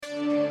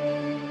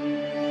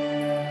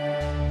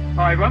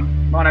Hi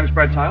everyone, my name is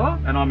Brad Taylor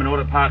and I'm an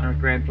audit partner at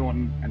Grant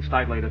Thornton and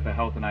State Leader for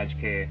Health and Aged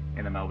Care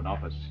in the Melbourne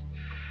office.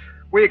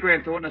 We at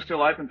Grant Thornton are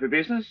still open for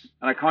business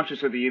and are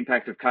conscious of the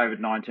impact of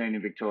COVID-19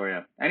 in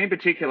Victoria and in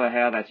particular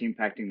how that's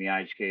impacting the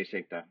aged care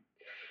sector.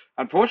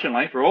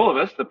 Unfortunately for all of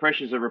us, the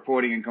pressures of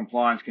reporting and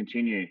compliance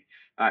continue,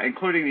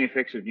 including the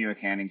effects of new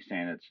accounting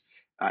standards.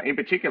 In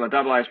particular,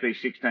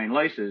 AASB16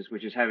 leases,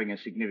 which is having a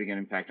significant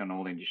impact on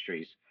all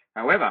industries.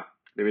 However,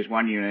 there is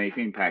one unique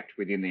impact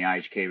within the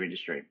aged care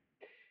industry.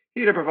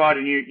 Here to provide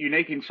a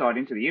unique insight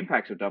into the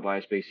impacts of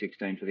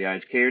AASB16 for the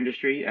aged care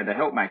industry and to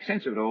help make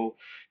sense of it all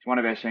is one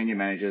of our senior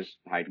managers,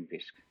 Hayden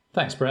Fisk.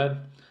 Thanks,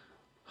 Brad.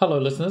 Hello,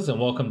 listeners, and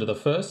welcome to the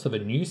first of a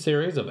new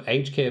series of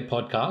aged care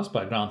podcasts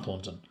by Grant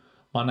Thornton.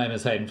 My name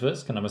is Hayden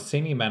Fisk, and I'm a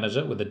senior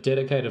manager with a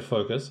dedicated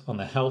focus on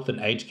the health and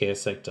aged care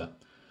sector.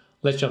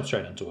 Let's jump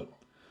straight into it.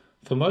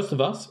 For most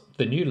of us,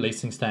 the new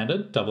leasing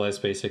standard,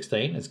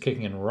 AASB16, is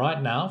kicking in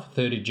right now for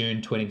 30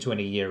 June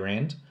 2020 year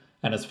end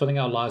and is filling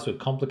our lives with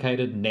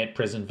complicated net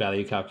present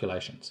value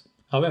calculations.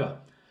 However,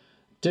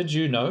 did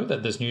you know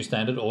that this new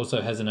standard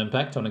also has an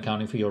impact on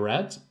accounting for your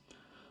RADs?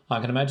 I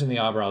can imagine the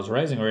eyebrows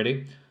raising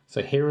already,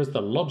 so here is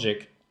the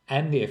logic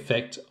and the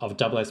effect of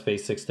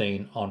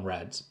AASB16 on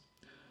RADs.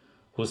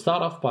 We'll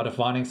start off by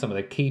defining some of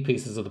the key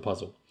pieces of the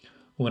puzzle.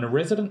 When a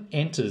resident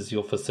enters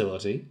your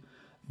facility,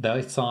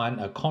 they sign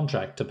a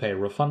contract to pay a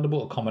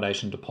Refundable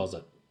Accommodation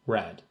Deposit,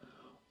 RAD,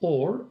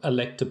 or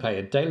elect to pay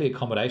a Daily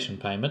Accommodation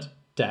Payment,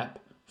 DAP,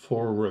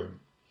 for a room.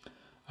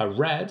 A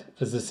RAD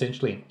is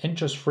essentially an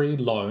interest-free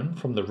loan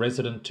from the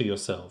resident to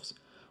yourselves,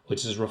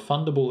 which is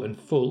refundable in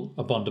full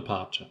upon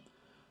departure.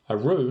 A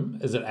room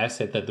is an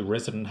asset that the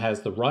resident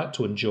has the right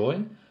to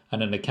enjoy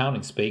and, in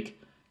accounting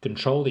speak,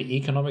 control the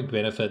economic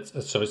benefits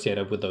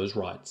associated with those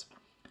rights.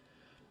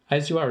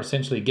 As you are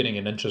essentially getting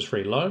an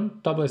interest-free loan,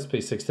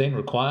 AASB16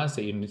 requires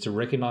that you need to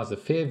recognise the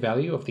fair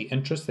value of the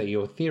interest that you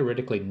are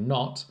theoretically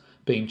not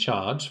being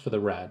charged for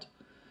the RAD.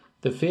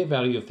 The fair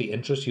value of the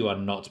interest you are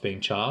not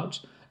being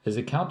charged is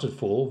accounted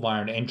for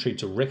via an entry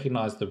to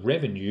recognise the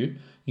revenue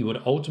you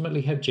would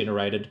ultimately have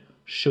generated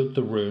should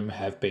the room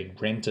have been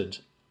rented.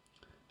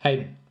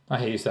 Hayden, I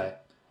hear you say,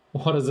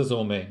 what does this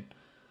all mean?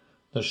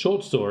 The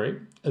short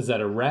story is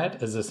that a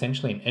RAD is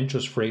essentially an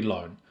interest-free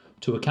loan.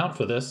 To account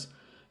for this,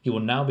 you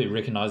will now be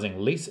recognising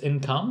lease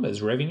income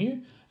as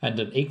revenue and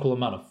an equal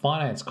amount of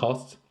finance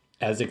costs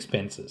as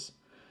expenses.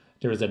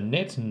 There is a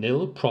net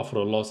nil profit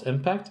or loss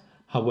impact,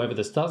 however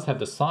this does have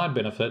the side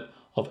benefit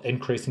of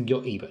increasing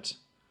your EBIT.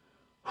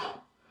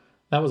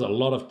 That was a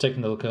lot of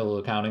technical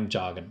accounting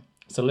jargon,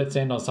 so let's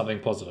end on something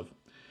positive.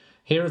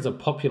 Here is a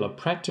popular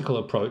practical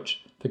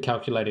approach for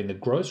calculating the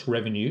gross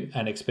revenue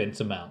and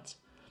expense amounts.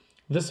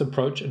 This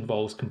approach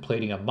involves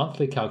completing a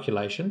monthly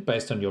calculation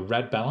based on your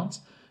RAD balance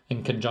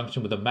in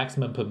conjunction with the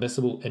maximum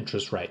permissible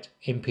interest rate,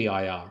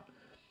 MPIR.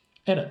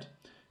 In it,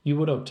 you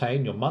would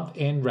obtain your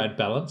month-end RAD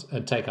balance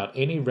and take out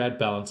any RAD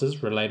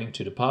balances relating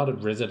to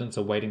departed residents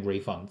awaiting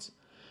refunds.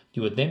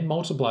 You would then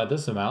multiply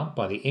this amount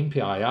by the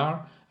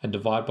MPIR and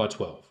divide by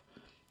 12.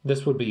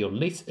 This would be your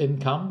lease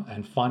income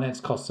and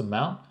finance costs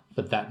amount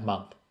for that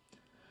month.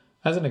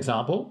 As an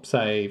example,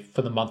 say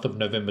for the month of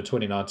November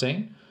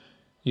 2019,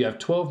 you have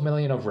 12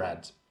 million of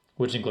RADs,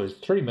 which includes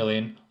 3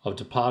 million of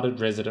departed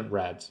resident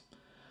RADs.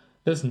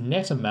 This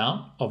net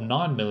amount of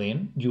 9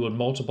 million you would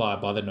multiply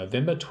by the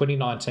November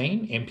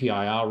 2019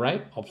 MPIR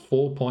rate of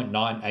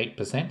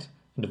 4.98% and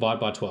divide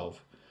by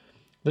 12.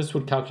 This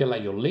would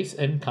calculate your lease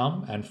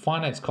income and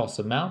finance costs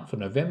amount for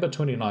November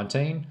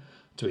 2019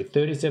 to be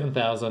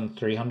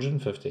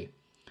 $37,350.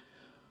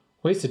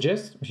 We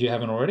suggest, if you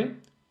haven't already,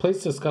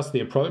 please discuss the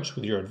approach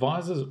with your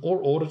advisors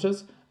or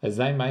auditors as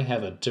they may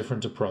have a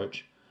different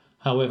approach.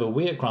 However,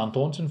 we at Grant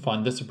Thornton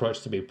find this approach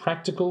to be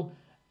practical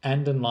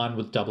and in line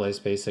with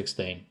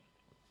AASB16.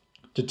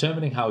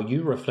 Determining how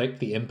you reflect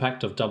the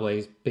impact of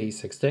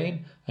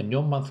AASB16 and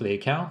your monthly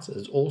accounts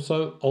is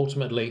also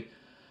ultimately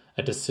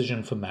a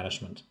decision for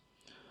management.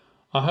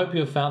 I hope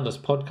you have found this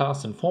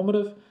podcast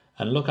informative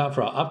and look out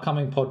for our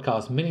upcoming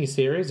podcast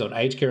mini-series on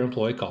aged care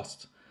employee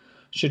costs.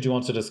 Should you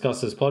want to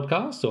discuss this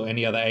podcast or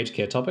any other aged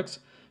care topics,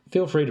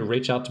 feel free to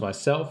reach out to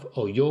myself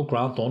or your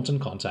Grant Thornton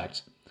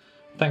contact.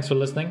 Thanks for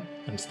listening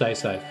and stay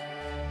safe.